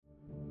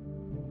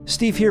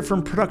Steve here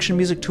from Production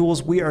Music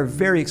Tools. We are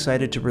very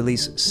excited to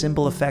release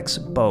Cymbal Effects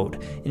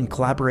Bode in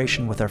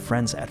collaboration with our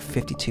friends at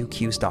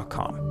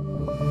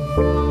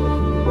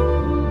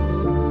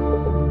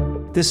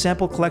 52cues.com. This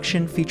sample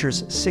collection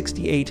features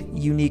 68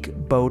 unique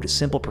Bode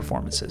cymbal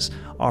performances,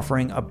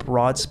 offering a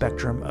broad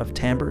spectrum of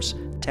timbres,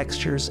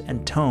 textures,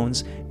 and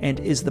tones, and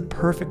is the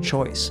perfect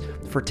choice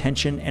for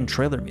tension and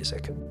trailer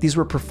music. These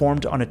were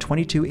performed on a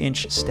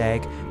 22-inch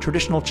Stag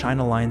traditional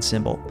China line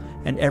cymbal,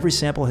 and every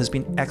sample has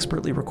been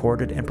expertly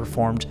recorded and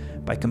performed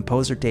by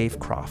composer Dave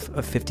Croft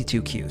of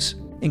 52 Cues.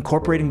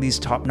 Incorporating these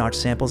top-notch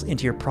samples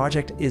into your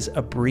project is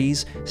a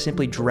breeze.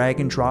 Simply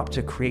drag and drop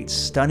to create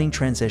stunning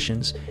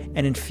transitions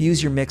and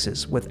infuse your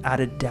mixes with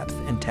added depth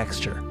and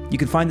texture. You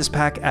can find this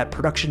pack at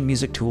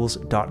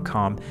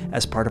productionmusictools.com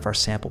as part of our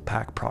sample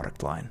pack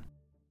product line.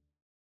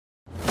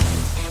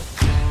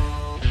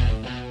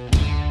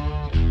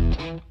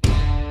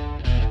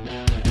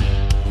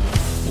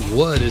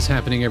 What is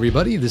happening,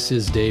 everybody? This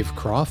is Dave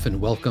Croft, and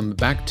welcome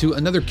back to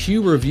another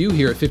cue review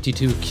here at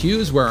 52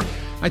 Cues, where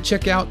I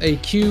check out a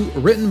cue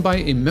written by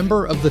a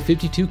member of the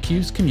 52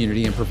 Cues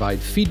community and provide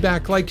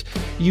feedback like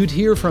you'd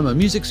hear from a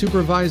music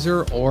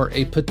supervisor or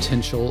a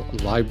potential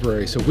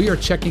library. So we are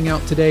checking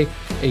out today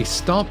a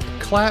Stomp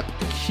clap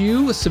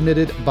cue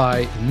submitted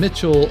by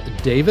Mitchell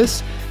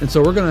Davis, and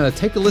so we're going to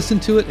take a listen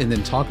to it and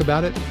then talk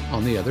about it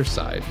on the other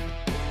side.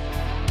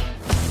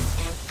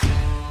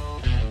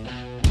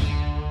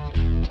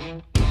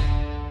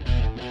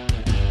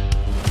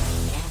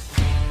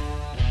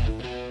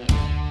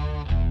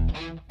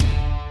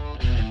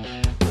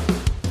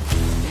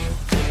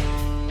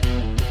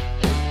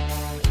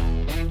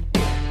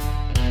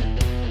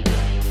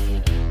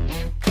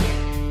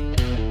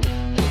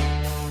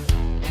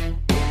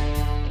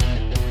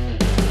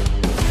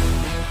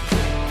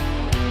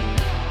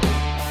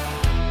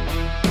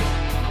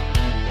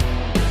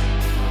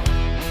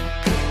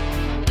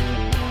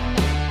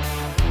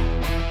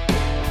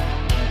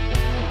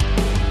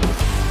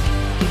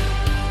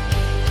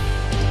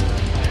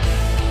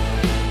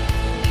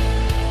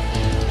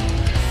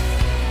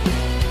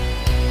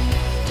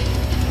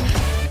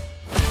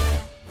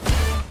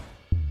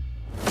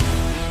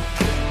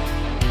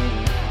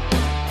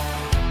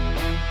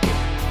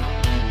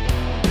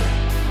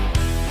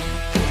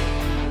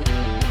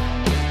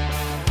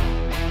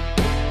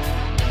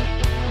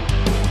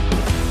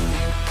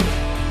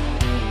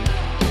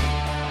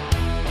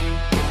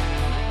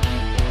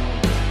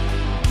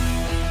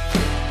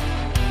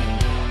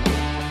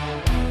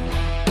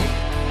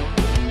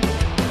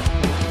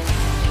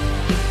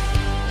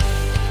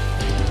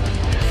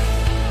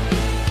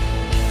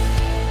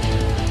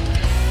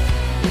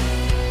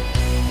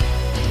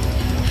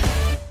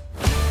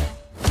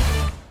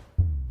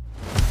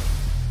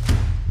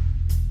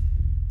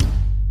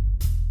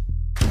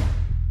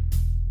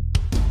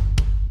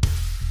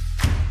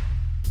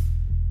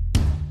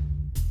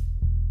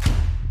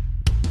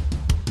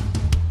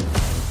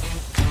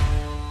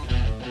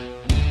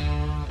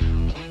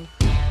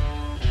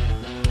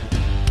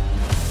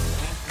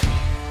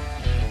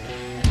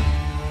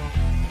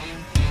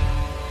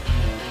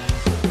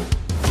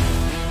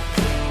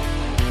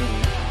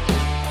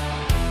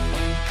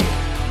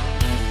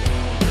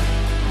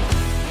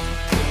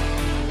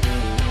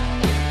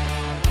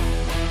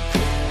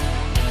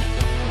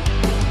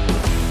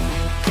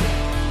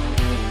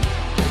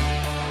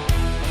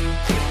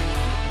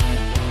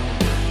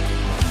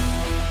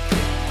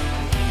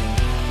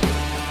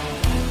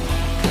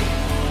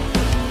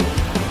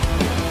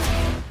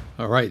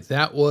 All right,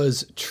 that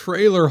was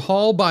Trailer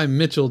Hall by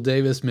Mitchell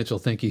Davis. Mitchell,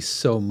 thank you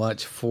so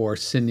much for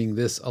sending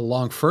this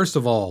along. First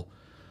of all,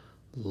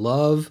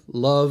 love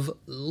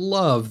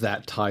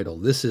that title.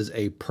 This is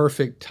a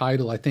perfect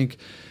title. I think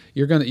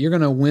you're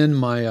gonna win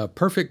my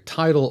perfect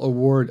title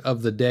award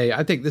of the day.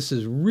 I think this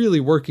is really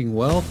working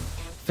well.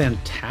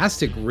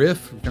 Fantastic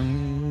riff.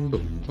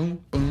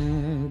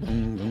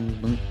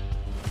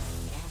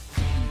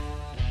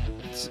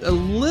 It's a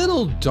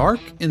little dark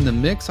in the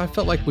mix. I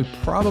felt like we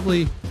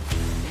probably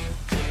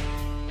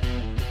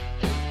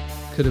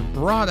could have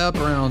brought up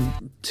around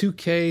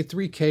 2K,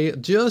 3K,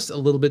 just a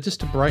little bit,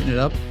 just to brighten it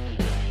up.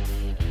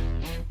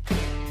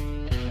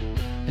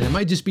 And it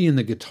might just be in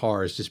the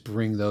guitars, just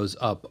bring those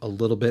up a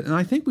little bit. And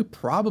I think we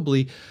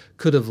probably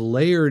could have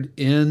layered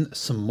in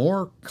some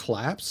more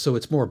claps, so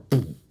it's more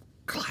boom,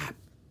 clap,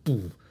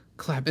 boom,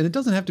 clap. And it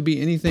doesn't have to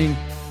be anything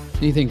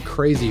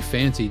crazy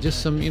fancy,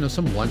 just some,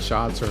 some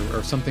one-shots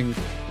or something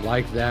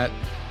like that.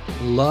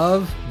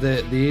 Love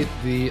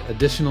the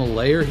additional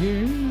layer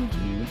here.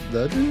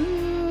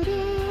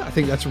 I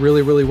think that's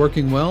really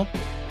working well.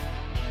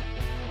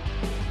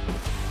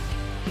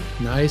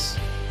 Nice.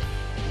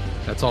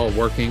 That's all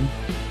working.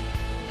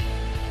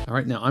 All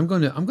right, now I'm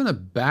gonna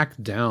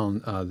back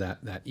down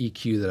that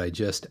EQ that I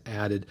just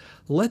added.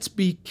 Let's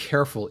be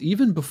careful.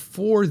 Even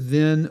before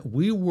then,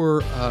 we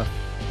were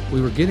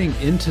getting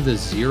into the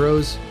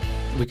zeros.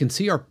 We can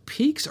see our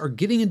peaks are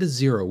getting into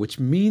zero, which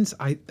means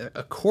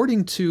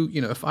according to,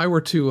 if I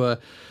were to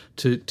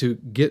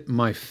get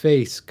my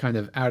face kind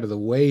of out of the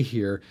way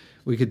here,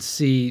 we could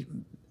see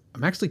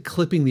I'm actually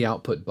clipping the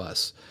output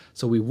bus.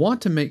 So we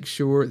want to make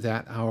sure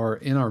that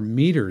in our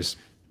meters,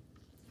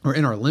 or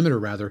in our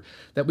limiter rather,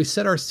 that we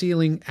set our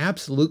ceiling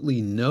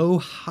absolutely no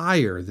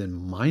higher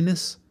than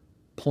minus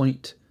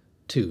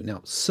 0.2.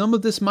 Now, some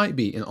of this might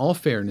be, in all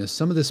fairness,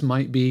 some of this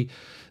might be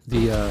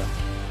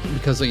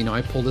because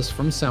I pull this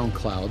from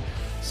SoundCloud.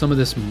 Some of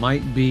this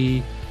might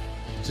be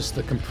just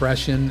the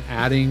compression,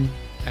 adding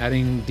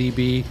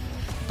dB,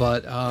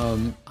 but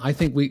I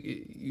think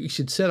you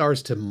should set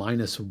ours to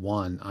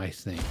 -1, I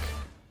think.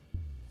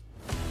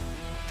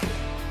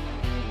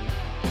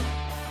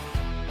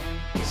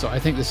 So I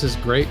think this is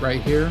great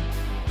right here.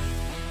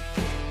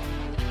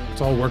 It's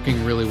all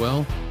working really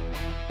well.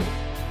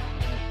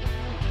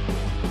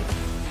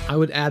 I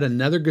would add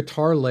another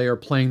guitar layer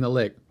playing the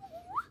lick.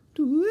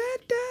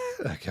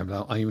 I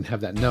don't even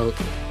have that note,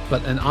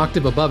 but an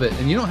octave above it.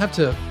 And you don't have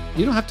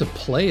to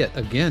play it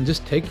again.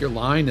 Just take your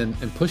line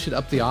and push it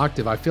up the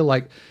octave. I feel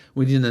like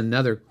we need an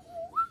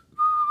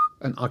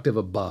octave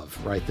above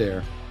right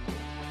there.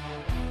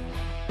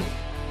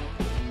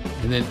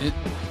 And then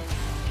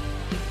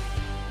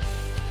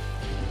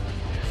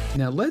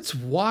now let's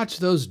watch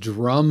those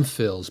drum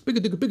fills.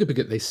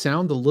 They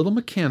sound a little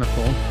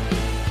mechanical.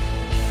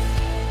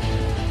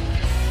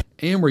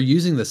 And we're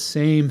using the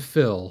same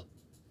fill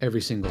every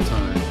single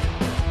time.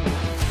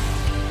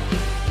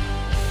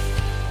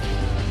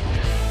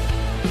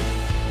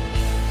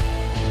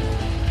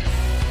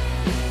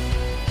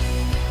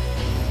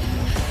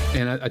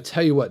 And I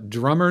tell you what,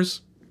 drummers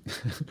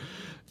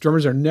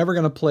are never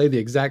going to play the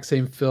exact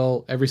same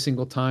fill every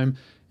single time.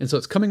 And so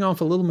it's coming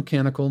off a little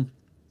mechanical,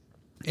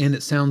 and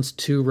it sounds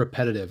too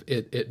repetitive.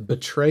 It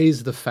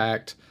betrays the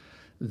fact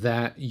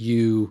that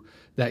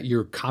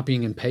you're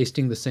copying and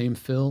pasting the same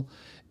fill.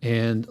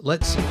 And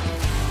let's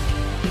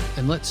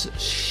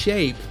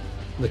shape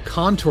the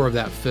contour of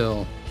that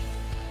fill.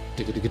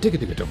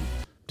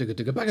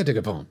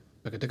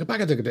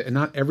 And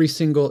not every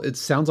single, it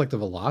sounds like the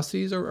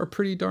velocities are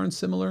pretty darn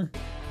similar.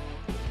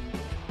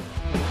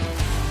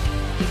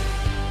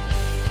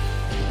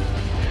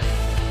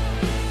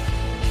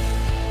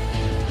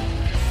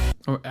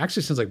 Or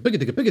actually sounds like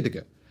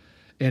bigga.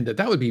 And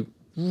that would be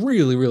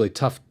really, really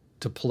tough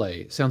to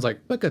play. It sounds like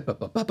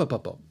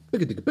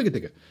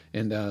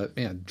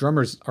and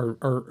drummers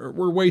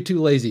we're way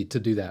too lazy to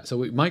do that. So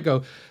we might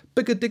go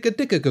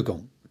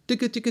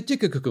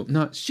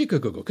not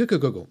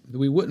shikagogo.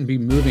 We wouldn't be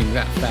moving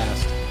that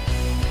fast.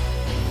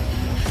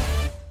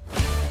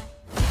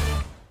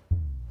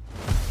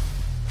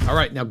 All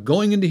right, now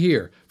going into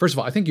here. First of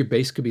all, I think your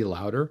bass could be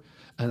louder,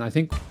 and I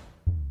think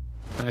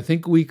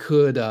we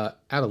could add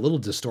a little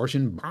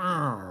distortion.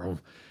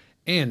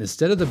 And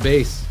instead of the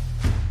bass,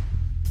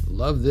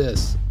 love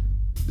this.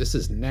 This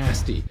is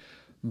nasty.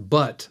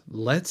 But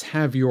let's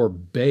have your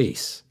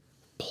bass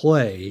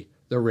play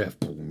the riff.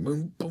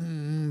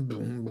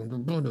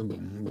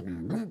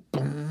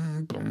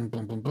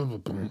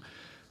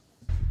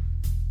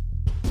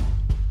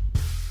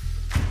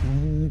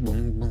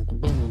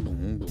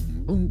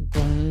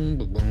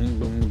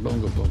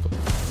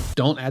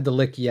 Don't add the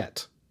lick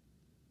yet.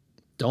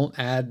 Don't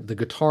add the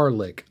guitar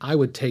lick. I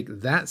would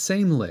take that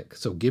same lick.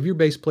 So give your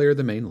bass player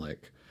the main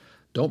lick.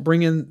 Don't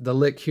bring in the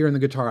lick here in the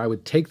guitar. I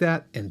would take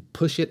that and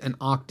push it an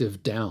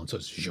octave down. So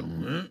it's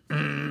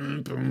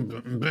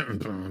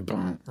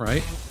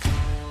right?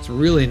 It's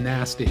really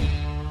nasty.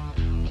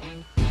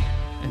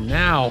 And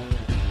now,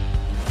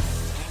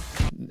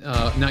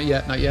 not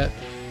yet.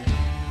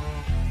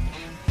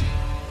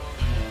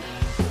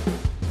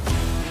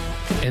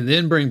 And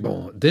then bring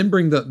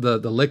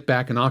the lick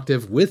back an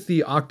octave with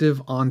the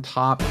octave on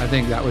top. I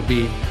think that would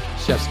be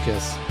chef's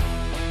kiss.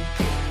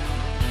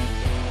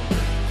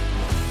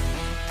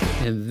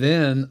 And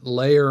then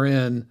layer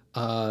in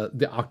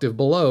the octave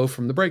below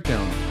from the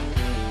breakdown.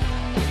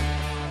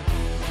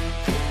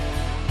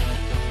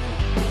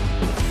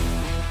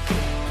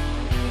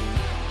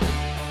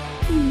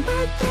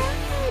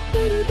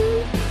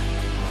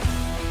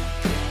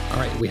 All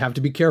right, we have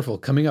to be careful.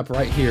 Coming up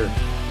right here.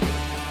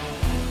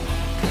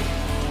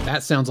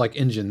 That sounds like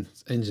engine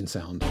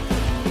sound.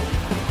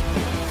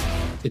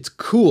 It's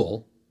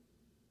cool.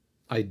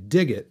 I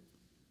dig it.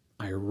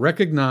 I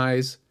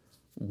recognize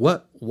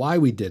why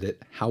we did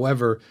it.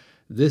 However,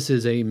 this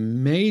is a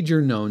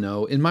major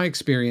no-no in my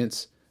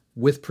experience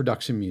with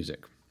production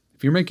music.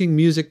 If you're making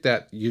music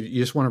that you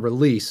just want to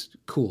release,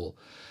 cool.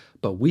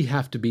 But we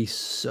have to be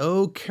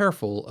so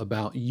careful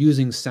about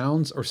using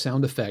sounds or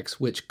sound effects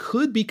which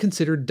could be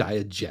considered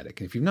diegetic.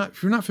 And if you're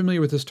not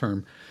familiar with this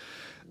term,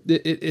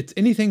 it's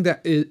anything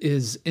that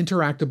is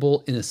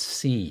interactable in a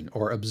scene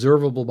or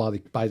observable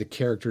by the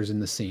characters in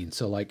the scene.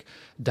 So like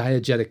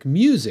diegetic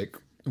music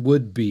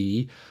would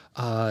be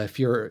if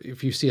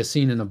you see a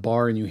scene in a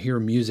bar and you hear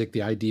music,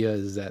 the idea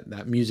is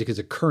that music is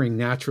occurring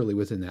naturally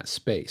within that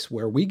space.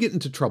 Where we get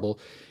into trouble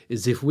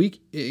is if we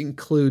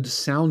include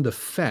sound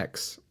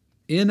effects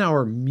in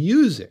our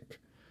music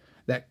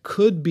that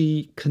could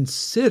be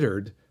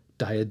considered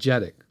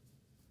diegetic.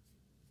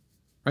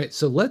 Right?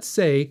 So let's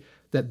say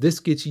that this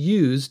gets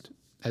used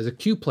as a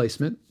cue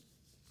placement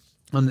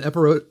on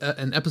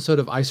an episode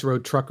of Ice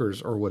Road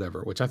Truckers or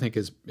whatever, which I think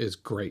is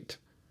great.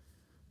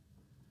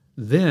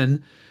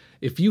 Then,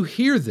 if you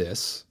hear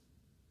this,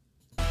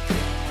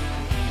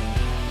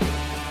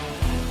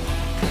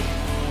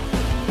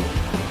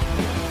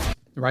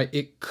 right,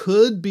 it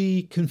could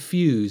be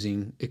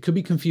confusing. It could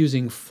be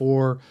confusing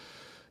for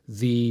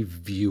the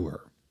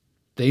viewer.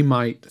 They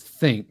might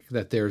think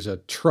that there's a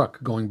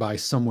truck going by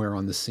somewhere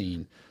on the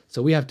scene.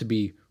 So we have to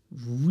be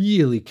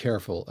really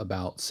careful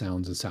about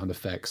sounds and sound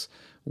effects,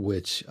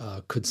 which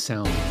could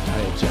sound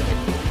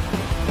diegetic.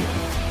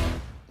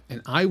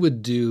 And I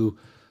would do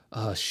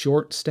a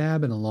short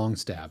stab and a long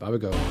stab. I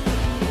would go,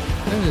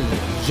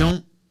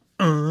 jump.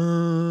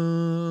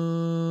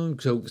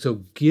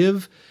 So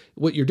give,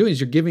 what you're doing is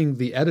you're giving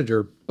the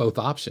editor both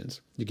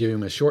options. You're giving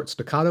him a short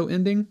staccato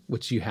ending,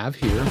 which you have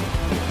here,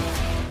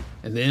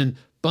 and then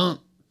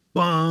bump,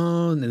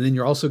 bum, and then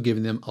you're also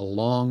giving them a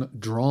long,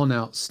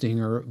 drawn-out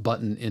stinger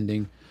button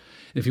ending.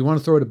 And if you want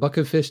to throw it a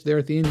bucket of fish there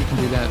at the end, you can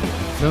do that.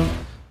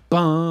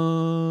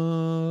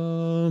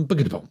 Bum,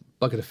 bucket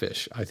of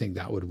fish. I think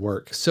that would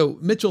work. So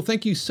Mitchell,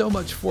 thank you so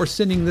much for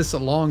sending this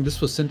along.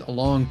 This was sent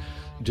along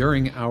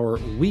during our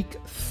week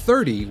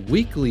 30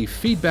 weekly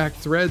feedback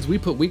threads. We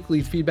put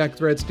weekly feedback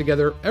threads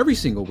together every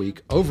single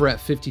week over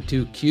at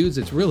 52 Cues.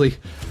 It's really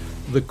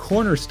the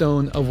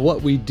cornerstone of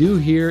what we do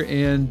here,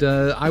 and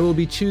I will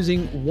be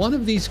choosing one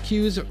of these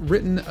cues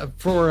written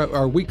for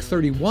our week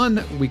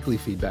 31 weekly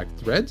feedback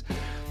threads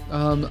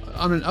on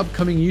an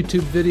upcoming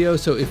YouTube video.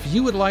 So if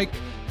you would like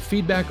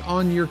feedback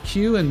on your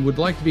cue and would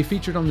like to be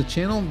featured on the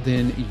channel,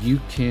 then you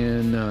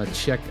can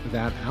check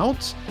that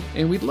out.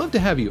 And we'd love to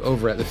have you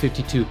over at the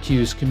 52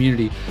 Cues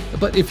community.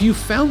 But if you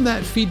found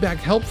that feedback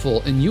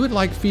helpful and you would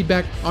like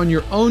feedback on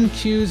your own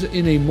cues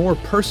in a more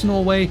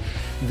personal way,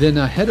 then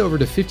head over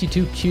to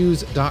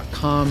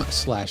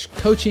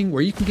 52cues.com/coaching,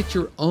 where you can get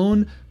your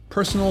own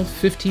personal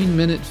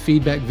 15-minute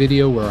feedback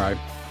video where I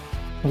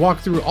walk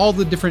through all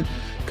the different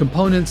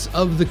components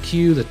of the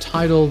cue, the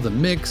title, the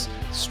mix,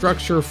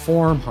 structure,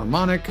 form,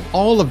 harmonic,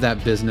 all of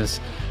that business.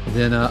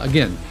 Then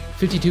again,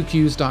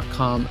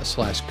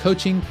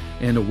 52cues.com/coaching.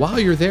 And while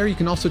you're there, you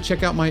can also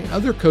check out my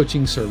other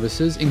coaching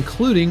services,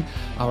 including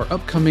our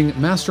upcoming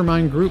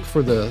mastermind group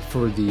for the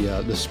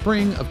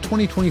spring of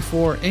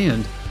 2024,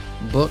 and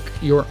book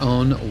your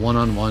own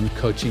one-on-one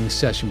coaching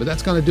session. But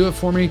that's going to do it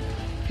for me.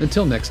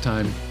 Until next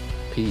time,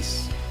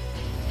 peace.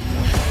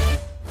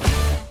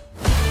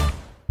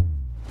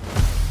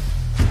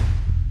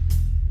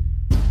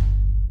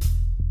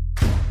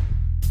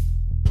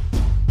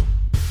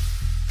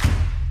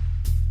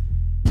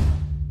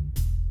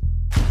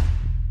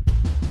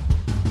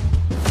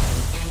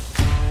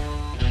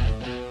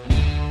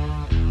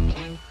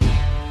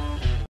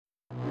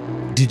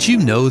 Did you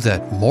know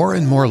that more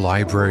and more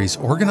libraries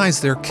organize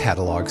their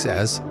catalogs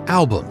as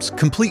albums,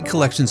 complete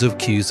collections of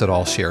cues that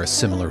all share a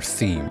similar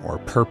theme or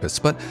purpose?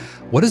 But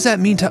what does that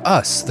mean to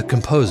us, the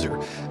composer?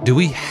 Do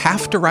we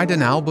have to write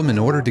an album in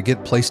order to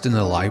get placed in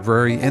a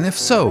library? And if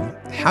so,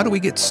 how do we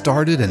get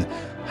started, and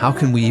how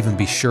can we even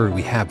be sure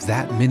we have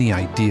that many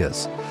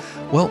ideas?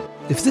 Well,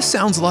 if this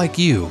sounds like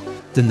you,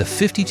 then the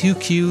 52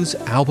 Cues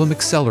Album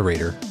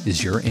Accelerator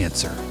is your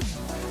answer.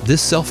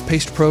 This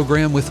self-paced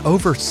program with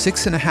over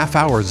 6.5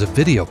 hours of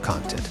video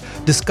content,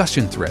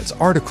 discussion threads,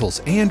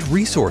 articles, and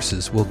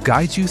resources will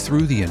guide you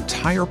through the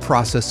entire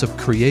process of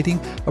creating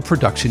a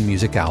production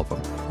music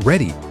album,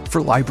 ready for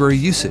library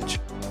usage.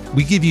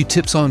 We give you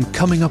tips on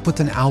coming up with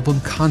an album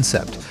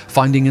concept,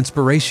 finding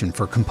inspiration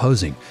for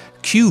composing,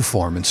 cue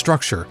form and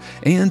structure,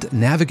 and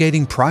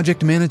navigating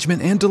project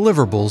management and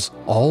deliverables,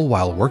 all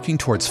while working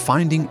towards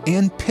finding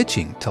and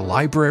pitching to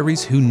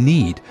libraries who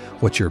need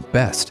what you're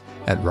best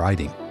at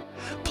writing.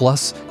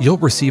 Plus, you'll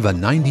receive a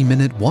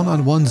 90-minute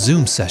one-on-one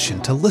Zoom session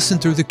to listen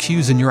through the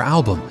cues in your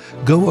album,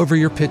 go over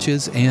your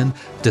pitches, and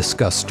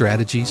discuss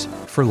strategies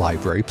for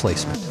library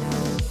placement.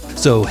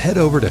 So head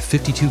over to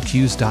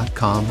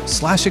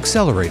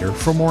 52cues.com/accelerator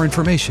for more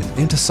information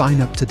and to sign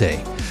up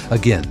today.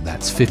 Again,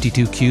 that's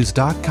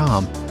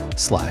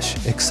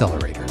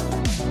 52cues.com/accelerator.